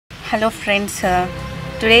Hello friends,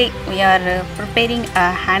 today we are preparing a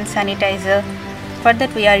hand sanitizer. For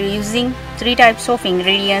that we are using 3 types of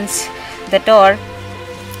ingredients that are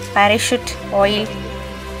parachute oil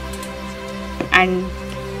and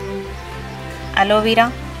aloe vera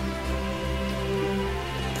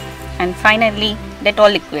and finally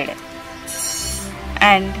Dettol liquid.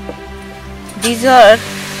 And these are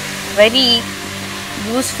very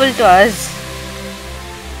useful to us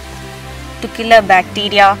to kill a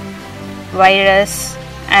bacteria, virus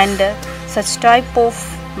and such type of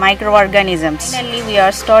microorganisms. Finally, we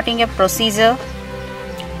are starting a procedure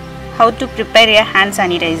how to prepare a hand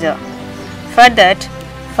sanitizer. For that,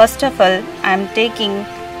 first of all, I am taking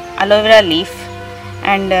aloe vera leaf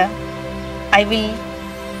and I will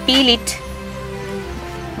peel it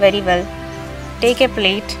very well. Take a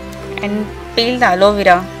plate and peel the aloe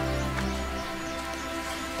vera.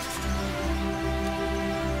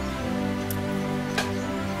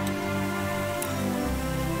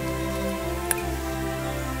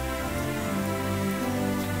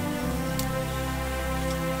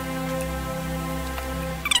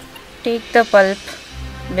 Take the pulp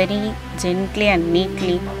very gently and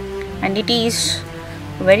neatly, and it is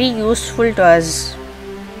very useful to us.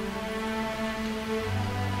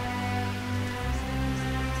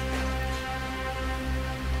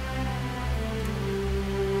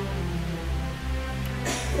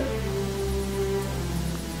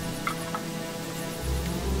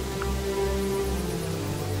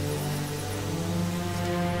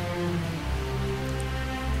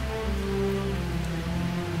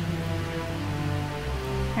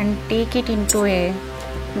 And take it into a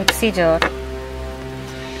mixie jar.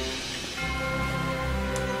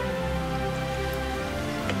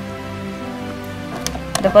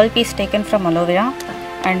 The pulp is taken from aloe vera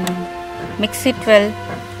and mix it well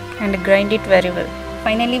and grind it very well.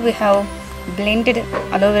 Finally, we have blended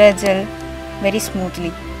aloe vera gel very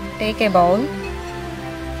smoothly. Take a bowl,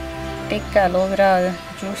 take the aloe vera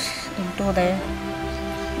juice into the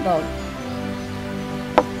bowl.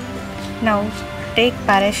 Now take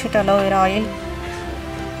parachute aloe vera oil,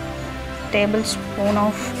 tablespoon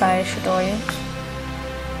of parachute oil,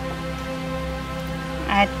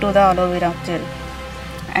 add to the aloe vera gel,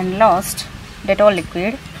 and last Dettol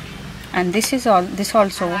liquid. And this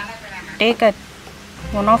also take a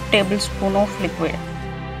 1/2 tablespoon of liquid.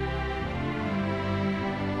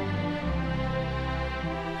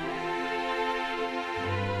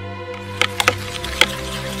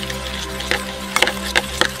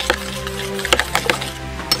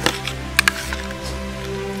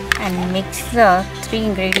 And mix the 3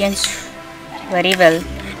 ingredients very well.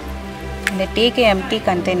 And take an empty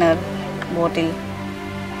container bottle.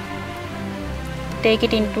 Take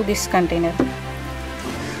it into this container.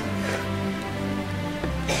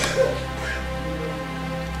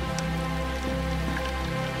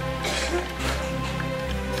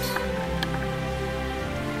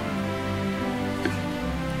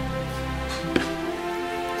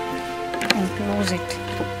 And close it.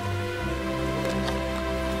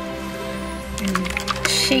 And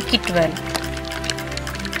shake it well.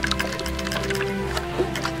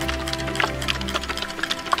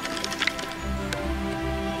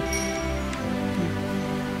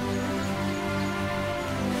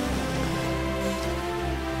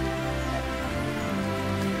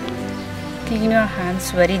 Clean your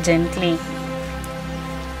hands very gently.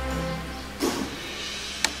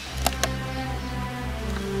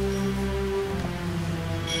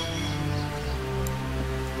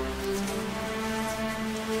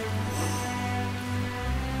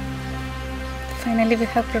 Finally, we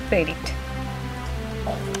have prepared it.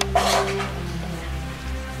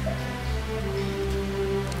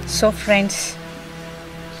 So friends,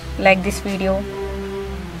 like this video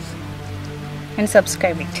and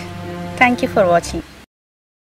subscribe it. Thank you for watching.